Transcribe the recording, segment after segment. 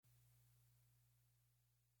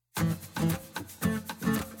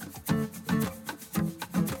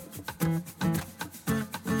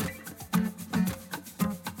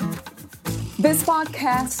This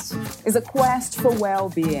podcast is a quest for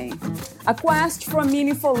well-being, a quest for a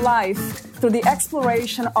meaningful life through the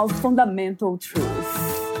exploration of fundamental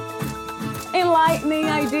truth. Enlightening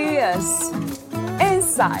ideas,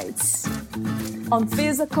 insights on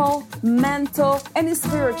physical, mental, and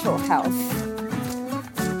spiritual health.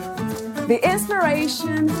 The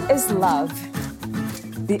inspiration is love.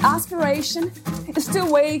 The aspiration is to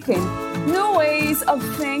awaken new ways of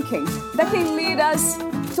thinking that can lead us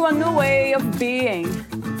to a new way of being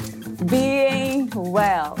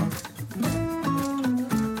well.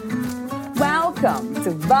 Welcome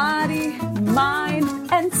to Body, Mind,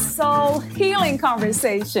 and Soul Healing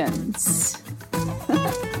Conversations.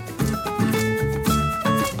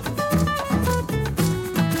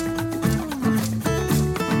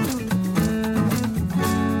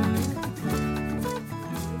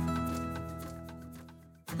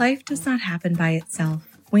 Life does not happen by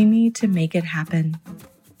itself. We need to make it happen.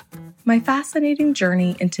 My fascinating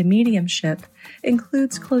journey into mediumship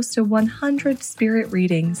includes close to 100 spirit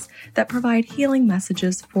readings that provide healing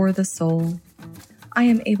messages for the soul. I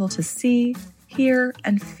am able to see, hear,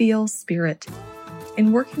 and feel spirit.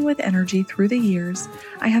 In working with energy through the years,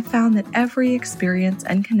 I have found that every experience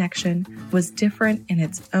and connection was different in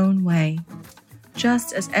its own way,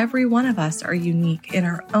 just as every one of us are unique in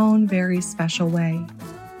our own very special way.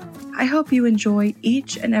 I hope you enjoy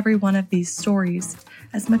each and every one of these stories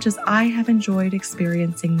as much as I have enjoyed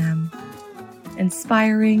experiencing them.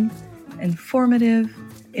 Inspiring, informative,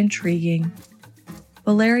 intriguing.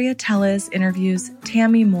 Valeria Teles interviews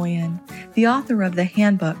Tami Moyen, the author of the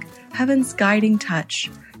handbook, Heaven's Guiding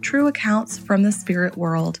Touch, True Accounts from the Spirit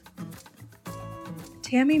World.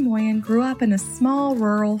 Tami Moyen grew up in a small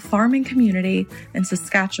rural farming community in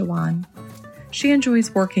Saskatchewan. She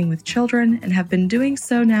enjoys working with children and have been doing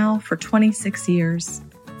so now for 26 years.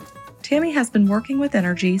 Tami has been working with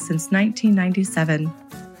energy since 1997.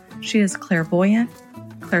 She is clairvoyant,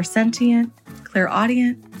 clairsentient,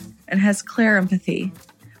 clairaudient, and has clairempathy,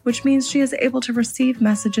 which means she is able to receive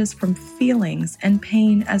messages from feelings and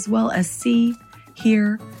pain as well as see,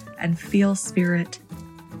 hear, and feel spirit.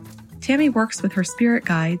 Tami works with her spirit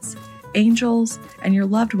guides, angels, and your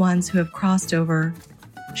loved ones who have crossed over.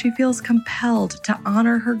 She feels compelled to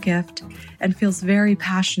honor her gift and feels very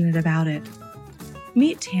passionate about it.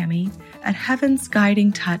 Meet Tami at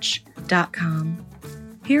heavensguidingtouch.com.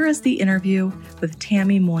 Here is the interview with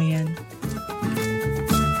Tami Moyen.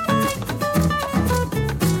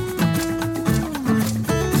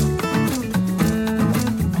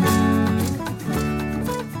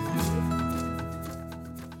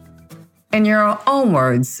 In your own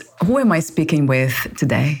words, who am I speaking with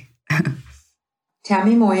today?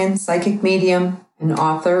 Tami Moyen, psychic medium and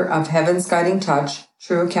author of Heaven's Guiding Touch,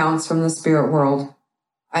 True Accounts from the Spirit World.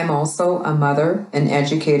 I'm also a mother and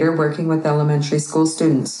educator working with elementary school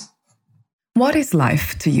students. What is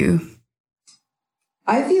life to you?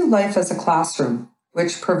 I view life as a classroom,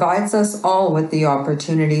 which provides us all with the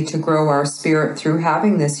opportunity to grow our spirit through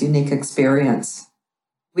having this unique experience.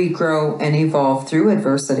 We grow and evolve through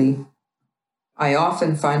adversity. I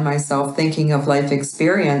often find myself thinking of life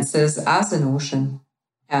experiences as an ocean,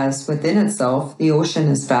 as within itself, the ocean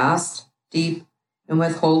is vast, deep, and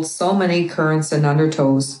withholds so many currents and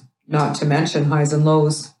undertows, not to mention highs and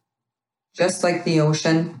lows. Just like the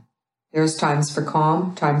ocean, there's times for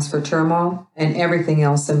calm, times for turmoil, and everything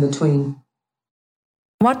else in between.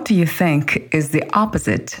 What do you think is the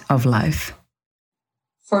opposite of life?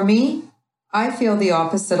 For me, I feel the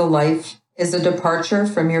opposite of life is a departure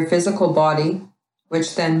from your physical body,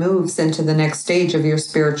 which then moves into the next stage of your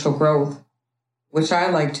spiritual growth, which I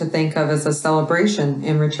like to think of as a celebration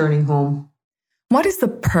in returning home. What is the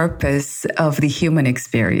purpose of the human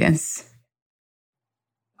experience?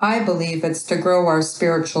 I believe it's to grow our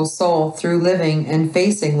spiritual soul through living and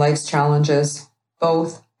facing life's challenges,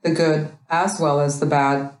 both the good as well as the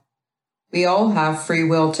bad. We all have free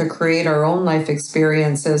will to create our own life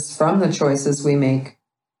experiences from the choices we make.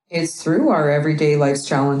 It's through our everyday life's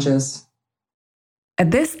challenges.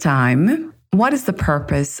 At this time, what is the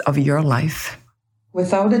purpose of your life?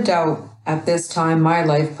 Without a doubt, at this time, my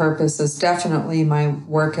life purpose is definitely my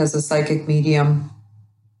work as a psychic medium.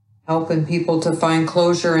 Helping people to find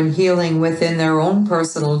closure and healing within their own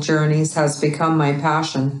personal journeys has become my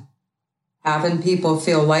passion. Having people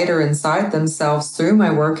feel lighter inside themselves through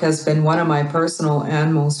my work has been one of my personal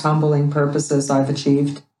and most humbling purposes I've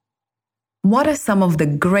achieved. What are some of the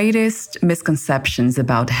greatest misconceptions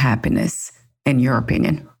about happiness, in your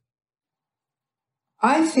opinion?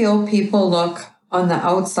 I feel people look on the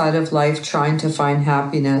outside of life trying to find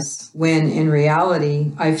happiness, when in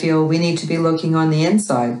reality, I feel we need to be looking on the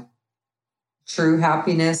inside. True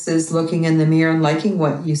happiness is looking in the mirror and liking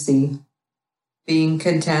what you see, being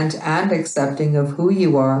content and accepting of who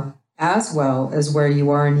you are, as well as where you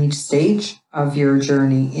are in each stage of your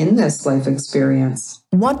journey in this life experience.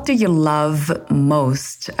 What do you love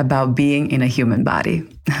most about being in a human body?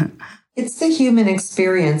 It's the human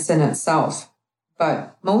experience in itself,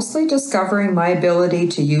 but mostly discovering my ability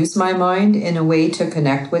to use my mind in a way to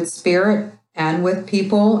connect with spirit and with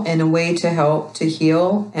people in a way to help to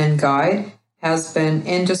heal and guide has been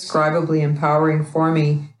indescribably empowering for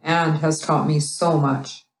me and has taught me so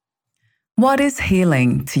much. What is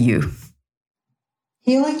healing to you?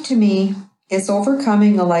 Healing to me is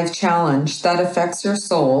overcoming a life challenge that affects your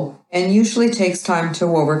soul and usually takes time to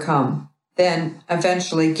overcome, then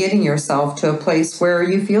eventually getting yourself to a place where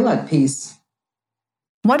you feel at peace.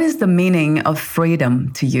 What is the meaning of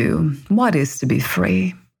freedom to you? What is to be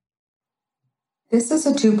free? This is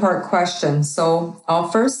a two-part question, so I'll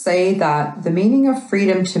first say that the meaning of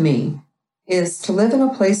freedom to me is to live in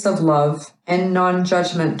a place of love and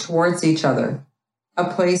non-judgment towards each other,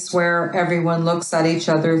 a place where everyone looks at each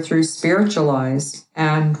other through spiritual eyes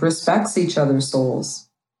and respects each other's souls.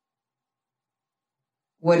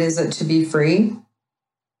 What is it to be free?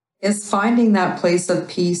 Is finding that place of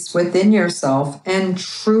peace within yourself and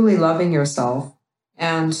truly loving yourself.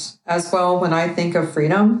 And as well, when I think of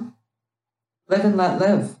freedom, live and let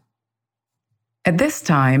live. At this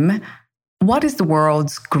time, what is the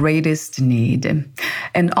world's greatest need?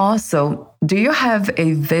 And also, do you have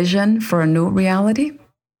a vision for a new reality?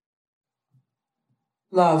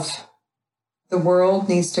 Love. The world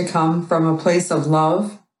needs to come from a place of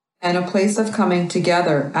love and a place of coming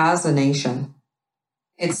together as a nation.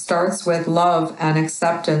 It starts with love and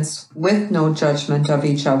acceptance with no judgment of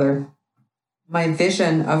each other. My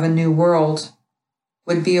vision of a new world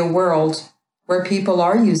would be a world where people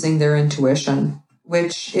are using their intuition,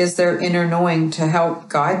 which is their inner knowing, to help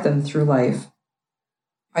guide them through life.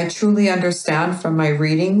 I truly understand from my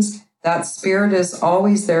readings that spirit is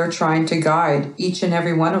always there trying to guide each and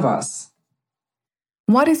every one of us.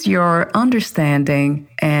 What is your understanding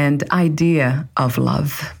and idea of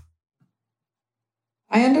love?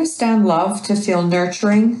 I understand love to feel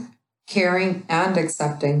nurturing, caring, and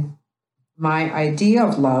accepting. My idea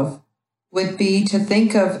of love would be to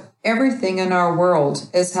think of everything in our world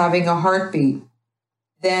as having a heartbeat,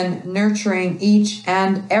 then nurturing each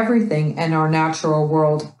and everything in our natural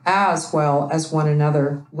world as well as one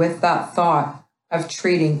another with that thought of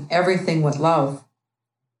treating everything with love.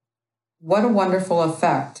 What a wonderful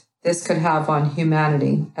effect this could have on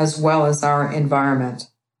humanity as well as our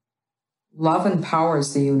environment. Love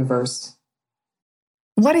empowers the universe.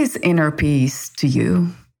 What is inner peace to you?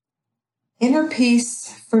 Inner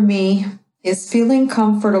peace for me is feeling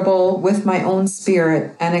comfortable with my own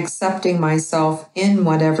spirit and accepting myself in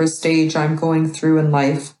whatever stage I'm going through in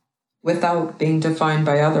life without being defined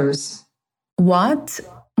by others. What,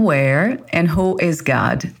 where, and who is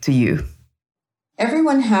God to you?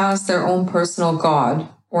 Everyone has their own personal God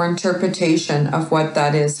or interpretation of what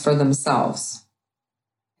that is for themselves.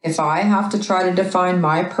 If I have to try to define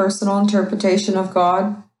my personal interpretation of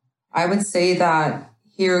God, I would say that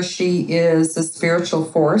he or she is a spiritual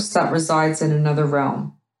force that resides in another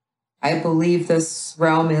realm. I believe this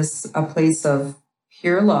realm is a place of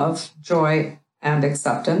pure love, joy, and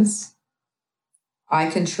acceptance.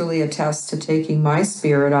 I can truly attest to taking my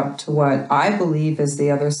spirit up to what I believe is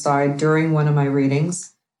the other side during one of my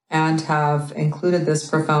readings and have included this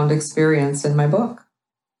profound experience in my book.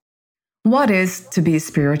 What is to be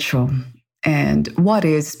spiritual, and what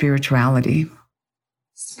is spirituality?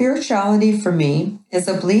 Spirituality for me is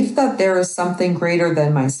a belief that there is something greater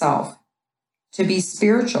than myself. To be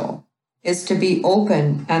spiritual is to be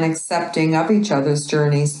open and accepting of each other's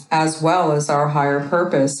journeys as well as our higher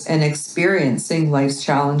purpose and experiencing life's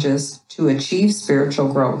challenges to achieve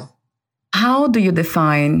spiritual growth. How do you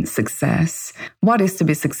define success? What is to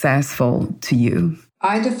be successful to you?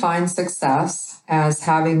 I define success as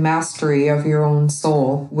having mastery of your own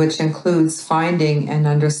soul, which includes finding and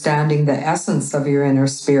understanding the essence of your inner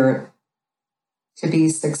spirit. To be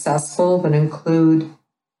successful would include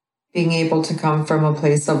being able to come from a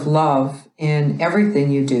place of love in everything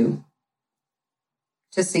you do.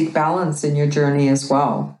 To seek balance in your journey as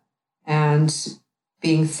well, and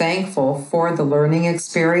being thankful for the learning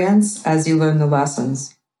experience as you learn the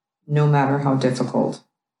lessons, no matter how difficult.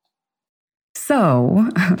 So,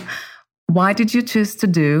 why did you choose to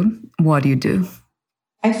do what you do?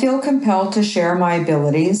 I feel compelled to share my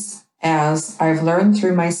abilities. As I've learned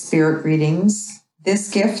through my spirit readings,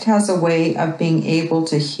 this gift has a way of being able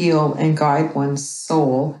to heal and guide one's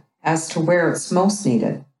soul as to where it's most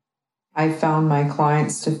needed. I found my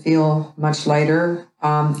clients to feel much lighter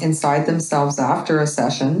inside themselves after a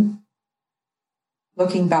session.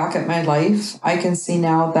 Looking back at my life, I can see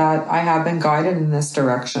now that I have been guided in this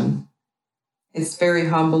direction. It's very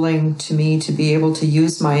humbling to me to be able to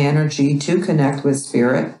use my energy to connect with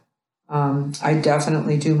spirit. I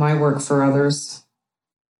definitely do my work for others.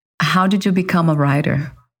 How did you become a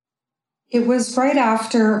writer? It was right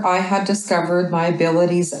after I had discovered my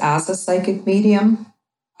abilities as a psychic medium.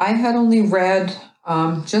 I had only read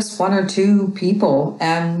just one or two people,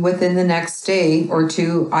 and within the next day or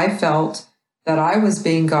two, I felt that I was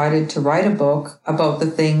being guided to write a book about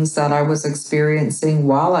the things that I was experiencing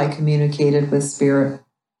while I communicated with spirit.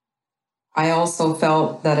 I also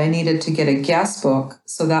felt that I needed to get a guest book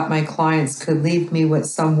so that my clients could leave me with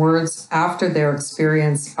some words after their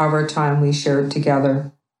experience of our time we shared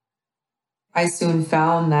together. I soon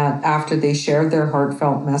found that after they shared their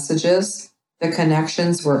heartfelt messages, the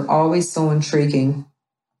connections were always so intriguing.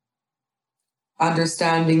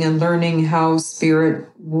 Understanding and learning how spirit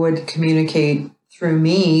would communicate through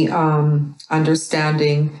me,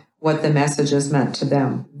 understanding what the messages meant to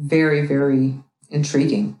them. Very, very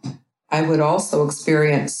intriguing. I would also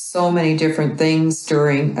experience so many different things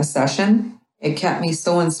during a session. It kept me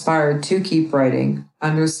so inspired to keep writing,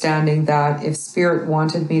 understanding that if spirit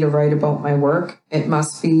wanted me to write about my work, it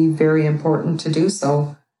must be very important to do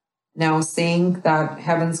so. Now seeing that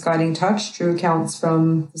Heaven's Guiding Touch, True Accounts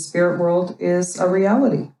from the Spirit World, is a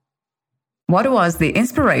reality. What was the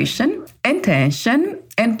inspiration, intention,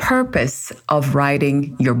 and purpose of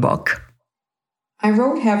writing your book? I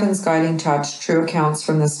wrote Heaven's Guiding Touch, True Accounts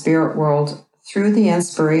from the Spirit World through the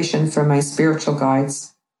inspiration from my spiritual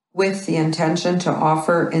guides, with the intention to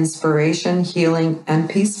offer inspiration, healing, and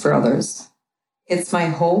peace for others. It's my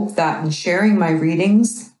hope that in sharing my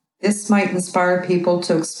readings, this might inspire people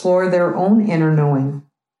to explore their own inner knowing.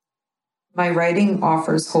 My writing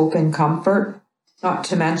offers hope and comfort, not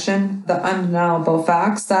to mention the undeniable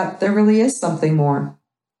facts that there really is something more.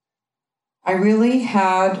 I really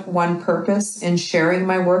had one purpose in sharing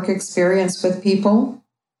my work experience with people.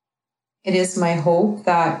 It is my hope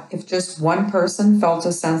that if just one person felt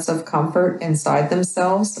a sense of comfort inside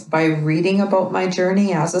themselves by reading about my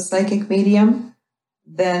journey as a psychic medium,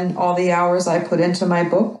 then all the hours I put into my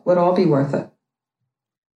book would all be worth it.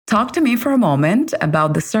 Talk to me for a moment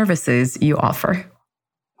about the services you offer.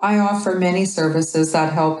 I offer many services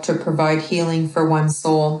that help to provide healing for one's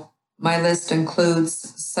soul. My list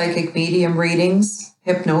includes psychic medium readings,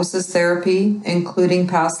 hypnosis therapy, including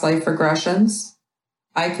past life regressions.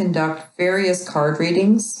 I conduct various card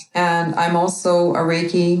readings, and I'm also a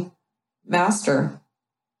Reiki master,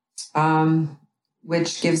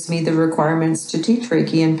 which gives me the requirements to teach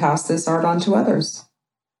Reiki and pass this art on to others.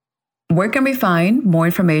 Where can we find more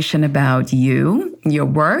information about you, your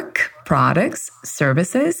work, products,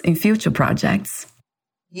 services, and future projects?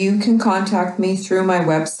 You can contact me through my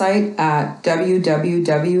website at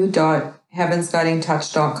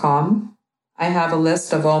www.heavensguidingtouch.com. I have a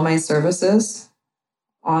list of all my services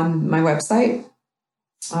on my website.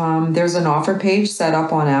 There's an offer page set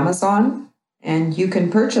up on Amazon. And you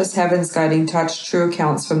can purchase Heaven's Guiding Touch, True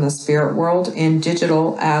Accounts from the Spirit World in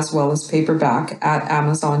digital as well as paperback at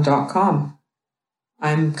Amazon.com.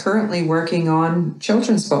 I'm currently working on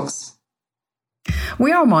children's books.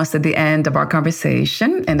 We are almost at the end of our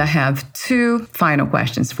conversation, and I have two final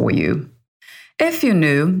questions for you. If you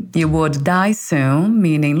knew you would die soon,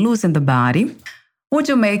 meaning losing the body, would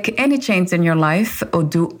you make any change in your life or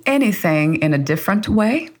do anything in a different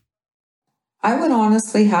way? I would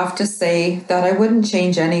honestly have to say that I wouldn't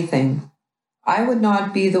change anything. I would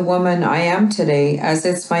not be the woman I am today, as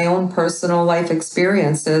it's my own personal life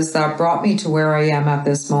experiences that brought me to where I am at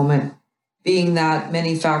this moment, being that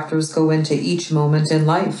many factors go into each moment in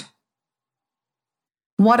life.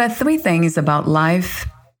 What are 3 things about life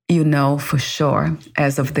you know for sure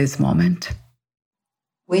as of this moment?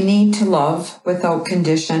 We need to love without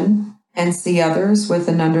condition and see others with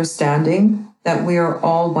an understanding that we are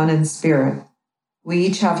all one in spirit. We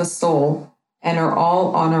each have a soul and are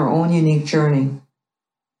all on our own unique journey.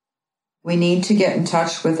 We need to get in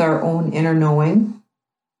touch with our own inner knowing.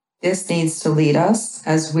 This needs to lead us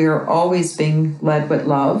as we are always being led with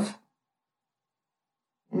love.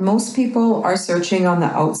 And most people are searching on the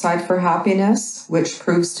outside for happiness, which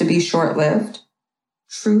proves to be short-lived.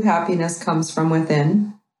 True happiness comes from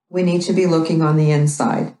within. We need to be looking on the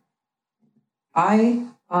inside. I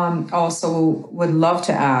also would love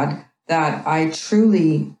to add that I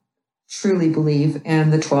truly believe in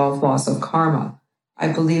the 12 laws of karma.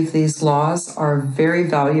 I believe these laws are very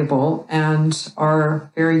valuable and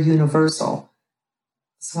are very universal.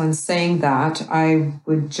 So in saying that, I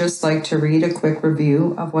would just like to read a quick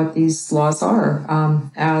review of what these laws are,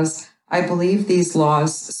 as I believe these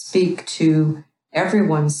laws speak to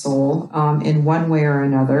everyone's soul in one way or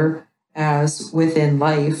another, as within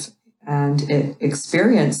life and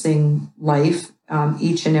experiencing life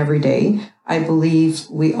each and every day. I believe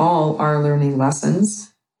we all are learning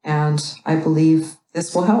lessons, and I believe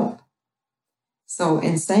this will help. So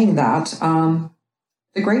in saying that,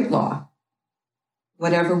 the great law,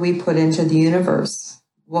 whatever we put into the universe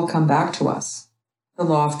will come back to us. The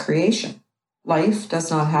law of creation. Life does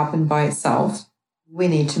not happen by itself. We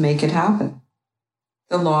need to make it happen.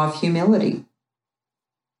 The law of humility.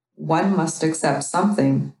 One must accept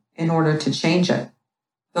something in order to change it.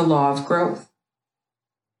 The law of growth.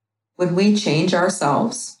 When we change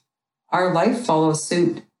ourselves, our life follows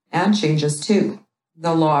suit and changes too.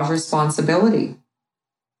 The law of responsibility.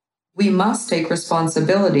 We must take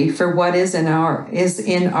responsibility for what is in our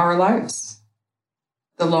lives.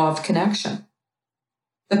 The law of connection.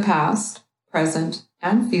 The past, present,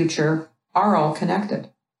 and future are all connected.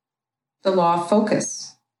 The law of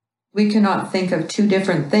focus. We cannot think of two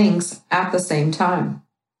different things at the same time.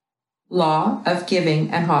 Law of giving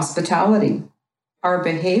and hospitality. Our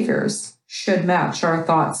behaviors should match our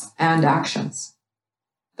thoughts and actions.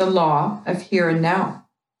 The law of here and now.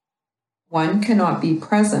 One cannot be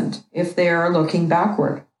present if they are looking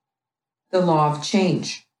backward. The law of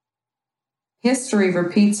change. History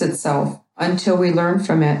repeats itself until we learn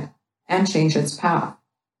from it and change its path.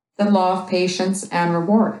 The law of patience and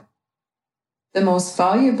reward. The most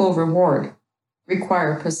valuable reward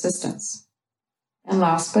requires persistence. And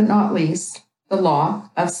last but not least, the law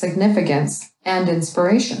of significance and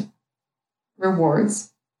inspiration.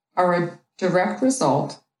 Rewards are a direct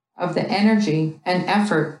result of the energy and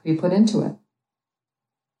effort we put into it.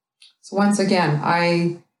 So once again,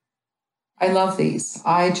 I love these.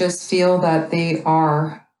 I just feel that they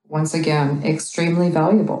are, once again, extremely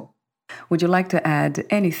valuable. Would you like to add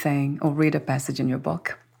anything or read a passage in your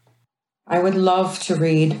book? I would love to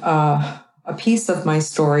read a piece of my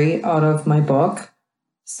story out of my book.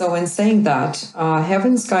 So in saying that,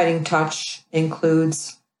 Heaven's Guiding Touch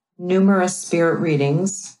includes numerous spirit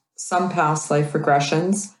readings, some past life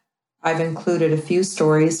regressions. I've included a few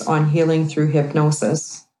stories on healing through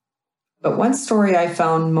hypnosis. But one story I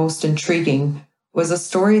found most intriguing was a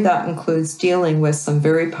story that includes dealing with some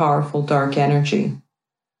very powerful dark energy.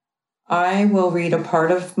 I will read a part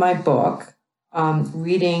of my book,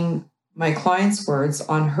 reading my client's words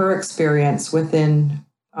on her experience within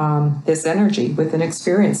this energy, within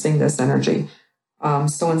experiencing this energy.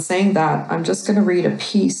 So in saying that, I'm just going to read a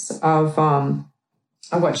piece of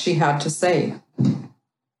what she had to say.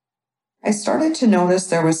 I started to notice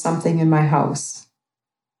there was something in my house.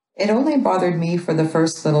 It only bothered me for the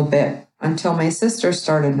first little bit until my sister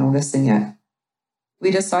started noticing it.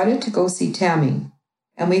 We decided to go see Tammy,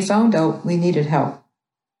 and we found out we needed help.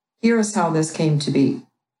 Here is how this came to be.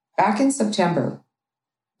 Back in September,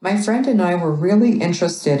 my friend and I were really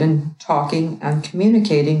interested in talking and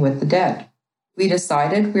communicating with the dead. We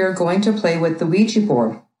decided we were going to play with the Ouija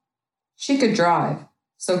board. She could drive,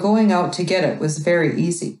 so going out to get it was very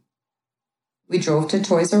easy. We drove to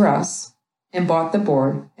Toys R Us and bought the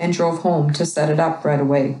board and drove home to set it up right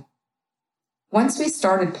away. Once we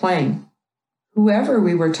started playing, whoever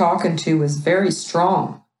we were talking to was very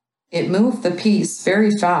strong. It moved the piece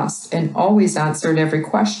very fast and always answered every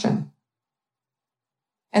question.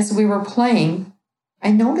 As we were playing,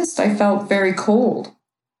 I noticed I felt very cold,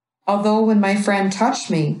 although when my friend touched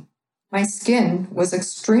me, my skin was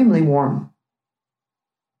extremely warm.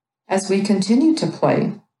 As we continued to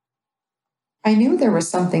play, I knew there was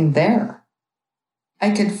something there.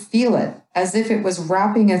 I could feel it as if it was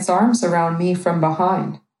wrapping its arms around me from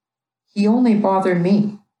behind. He only bothered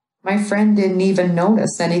me. My friend didn't even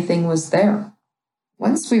notice anything was there.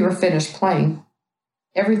 Once we were finished playing,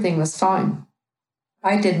 everything was fine.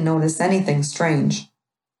 I didn't notice anything strange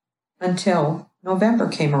until November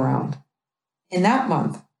came around. In that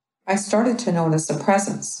month, I started to notice a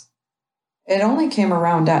presence. It only came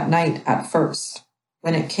around at night at first.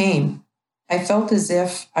 When it came, I felt as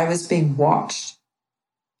if I was being watched.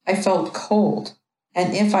 I felt cold,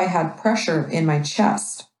 and if I had pressure in my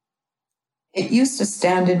chest. It used to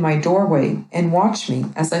stand in my doorway and watch me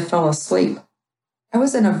as I fell asleep. I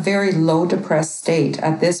was in a very low depressed state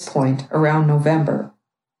at this point around November.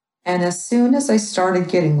 And as soon as I started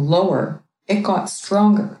getting lower, it got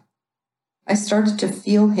stronger. I started to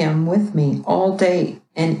feel him with me all day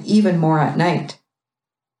and even more at night.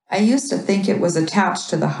 I used to think it was attached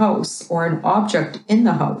to the house or an object in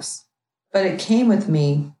the house, but it came with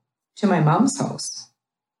me to my mom's house.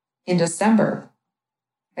 In December,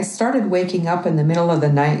 I started waking up in the middle of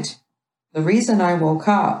the night. The reason I woke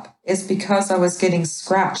up is because I was getting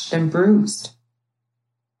scratched and bruised.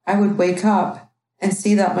 I would wake up and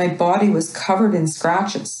see that my body was covered in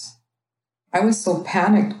scratches. I was so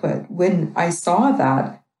panicked, but when I saw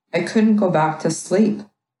that, I couldn't go back to sleep.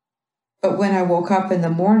 But when I woke up in the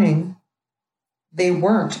morning, they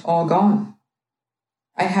weren't all gone.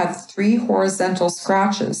 I had 3 horizontal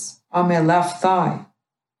scratches on my left thigh.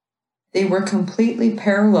 They were completely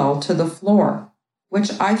parallel to the floor,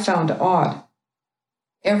 which I found odd.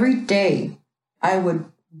 Every day, I would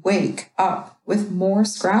wake up with more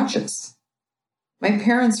scratches. My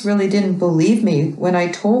parents really didn't believe me when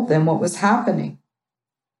I told them what was happening.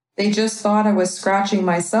 They just thought I was scratching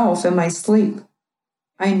myself in my sleep.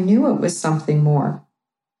 I knew it was something more.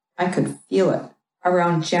 I could feel it.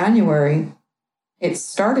 Around January, it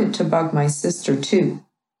started to bug my sister too.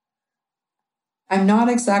 I'm not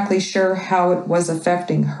exactly sure how it was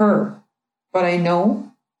affecting her, but I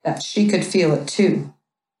know that she could feel it too.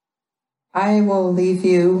 I will leave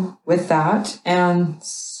you with that and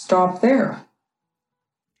stop there.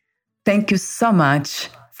 Thank you so much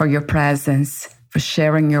for your presence, for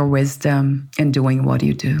sharing your wisdom and doing what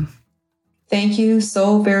you do. Thank you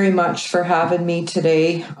so very much for having me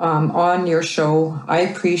today on your show. I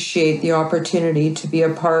appreciate the opportunity to be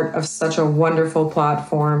a part of such a wonderful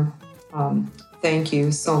platform. Thank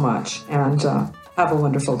you so much, and have a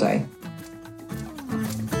wonderful day.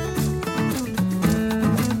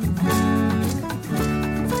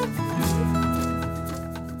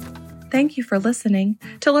 Thank you for listening.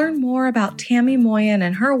 To learn more about Tami Moyen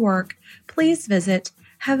and her work, please visit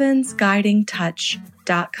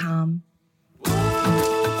heavensguidingtouch.com.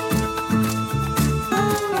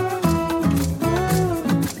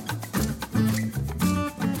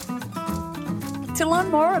 To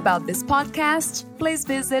learn more about this podcast, please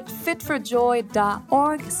visit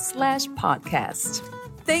fitforjoy.org/podcast.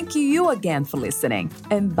 Thank you again for listening,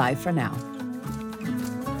 and bye for now.